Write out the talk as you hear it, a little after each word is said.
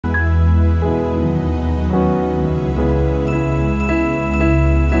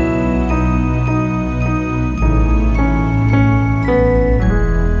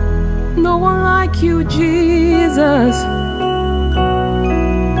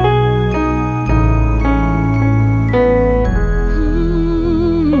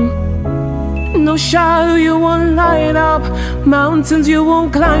shadow you won't light up, mountains you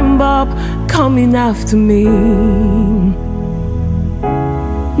won't climb up, coming after me.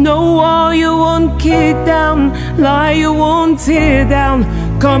 No wall you won't kick down, lie you won't tear down,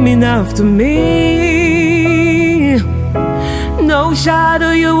 coming after me. No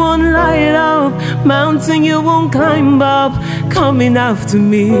shadow you won't light up, mountain you won't climb up, coming after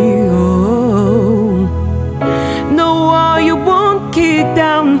me. Oh. No wall you won't kick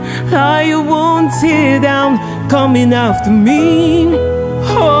down, lie you won't tear down, coming after me.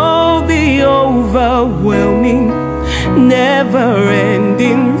 Oh, the overwhelming,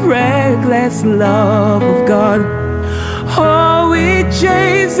 never-ending, reckless love of God. Oh, it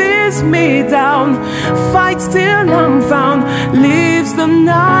chases me down, fights till I'm found, leaves the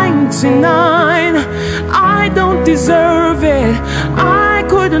 99. I don't deserve it, I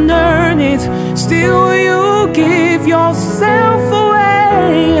couldn't earn it, still you give yourself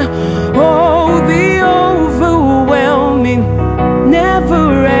away. Oh, the overwhelming,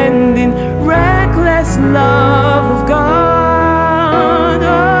 never-ending, reckless love of God.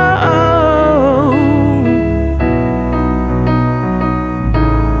 Oh.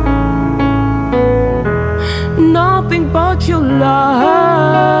 Nothing but your love.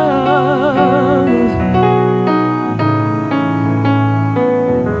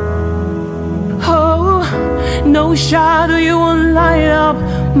 Oh, no shadow you won't light up,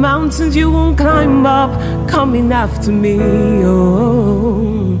 mountains you won't climb up, coming after me.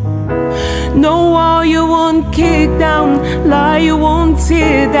 Oh. No wall you won't kick down, lie you won't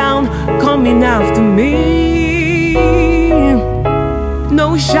tear down, coming after me.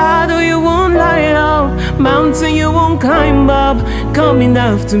 No shadow you won't light up, mountain you won't climb up, coming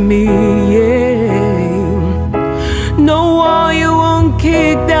after me. Yeah. No wall you won't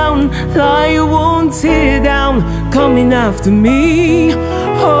kick down, lie you won't tear down, coming after me.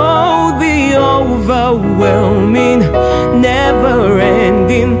 Oh, the overwhelming,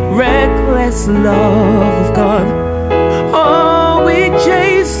 never-ending, reckless love of God. Oh, it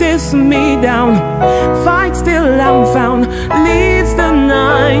chases me down, fights till I'm found, leaves the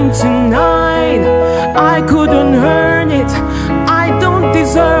 99. I couldn't earn it, I don't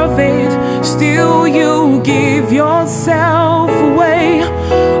deserve it, still you give yourself away.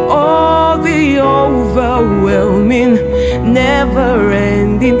 Oh, the overwhelming,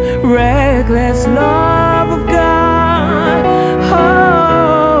 never-ending,